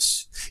about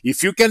this.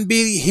 If you can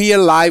be here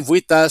live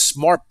with us,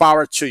 more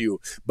power to you.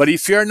 But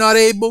if you're not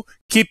able,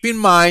 keep in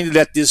mind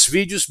that this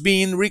video is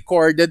being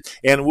recorded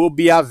and will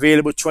be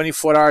available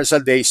 24 hours a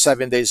day,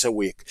 7 days a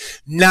week.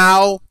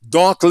 Now,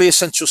 don't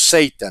listen to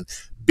Satan.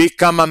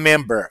 Become a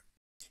member.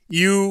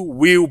 You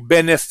will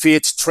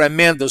benefit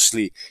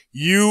tremendously.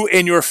 You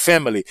and your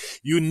family.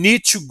 You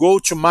need to go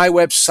to my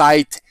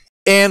website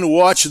and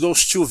watch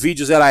those 2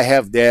 videos that I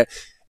have there,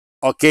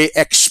 okay,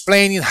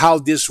 explaining how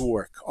this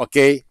works,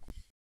 okay?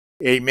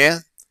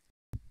 Amen.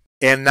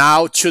 And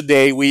now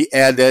today we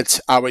added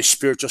our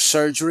spiritual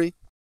surgery,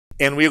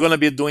 and we're going to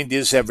be doing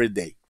this every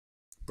day.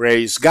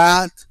 Praise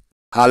God.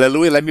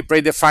 Hallelujah. Let me pray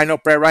the final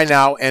prayer right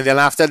now, and then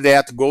after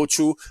that, go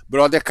to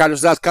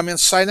brothercarlos.com and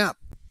sign up.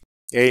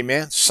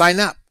 Amen. Sign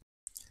up.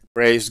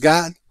 Praise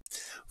God.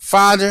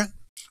 Father,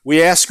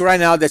 we ask right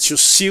now that you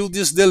seal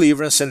this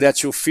deliverance and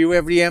that you fill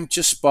every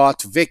empty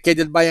spot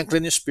vacated by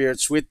unclean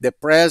spirits with the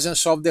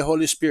presence of the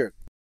Holy Spirit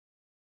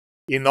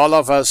in all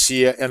of us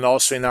here and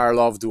also in our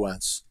loved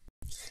ones.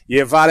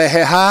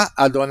 Yevareha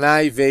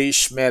Adonai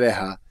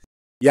veishmereha.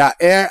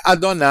 Yaer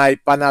Adonai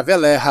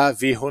panaveleha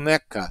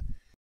vihuneka.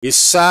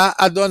 Isa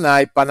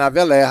Adonai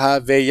panaveleha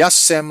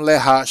veyasem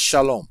leha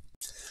shalom.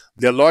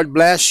 The Lord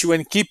bless you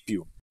and keep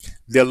you.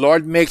 The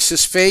Lord makes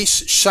his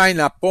face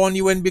shine upon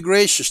you and be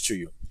gracious to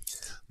you.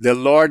 The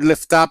Lord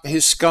lift up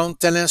his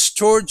countenance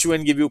towards you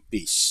and give you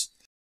peace.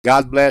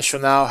 God bless you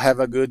now. Have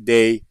a good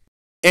day.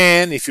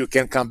 And if you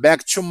can come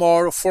back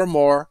tomorrow for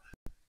more,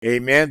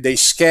 amen, the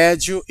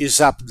schedule is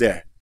up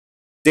there.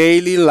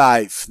 Daily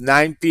live,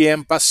 9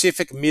 p.m.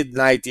 Pacific,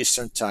 midnight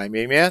Eastern Time.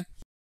 Amen.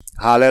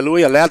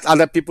 Hallelujah. Let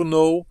other people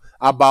know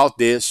about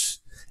this.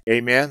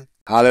 Amen.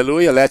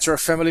 Hallelujah. Let your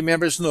family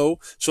members know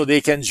so they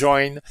can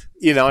join,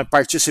 and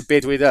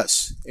participate with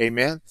us.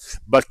 Amen.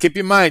 But keep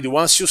in mind,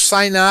 once you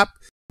sign up,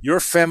 your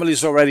family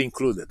is already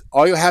included.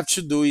 All you have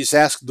to do is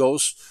ask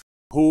those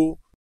who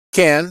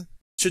can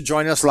to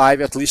join us live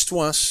at least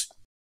once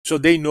so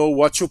they know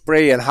what to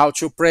pray and how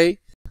to pray.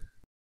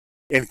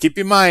 And keep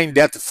in mind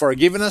that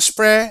forgiveness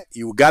prayer,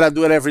 you got to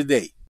do it every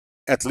day,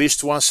 at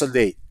least once a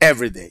day,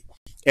 every day.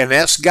 And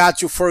ask God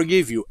to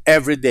forgive you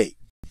every day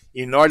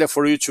in order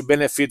for you to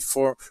benefit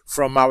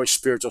from our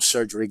spiritual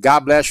surgery.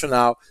 God bless you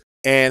now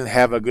and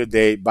have a good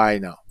day. Bye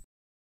now.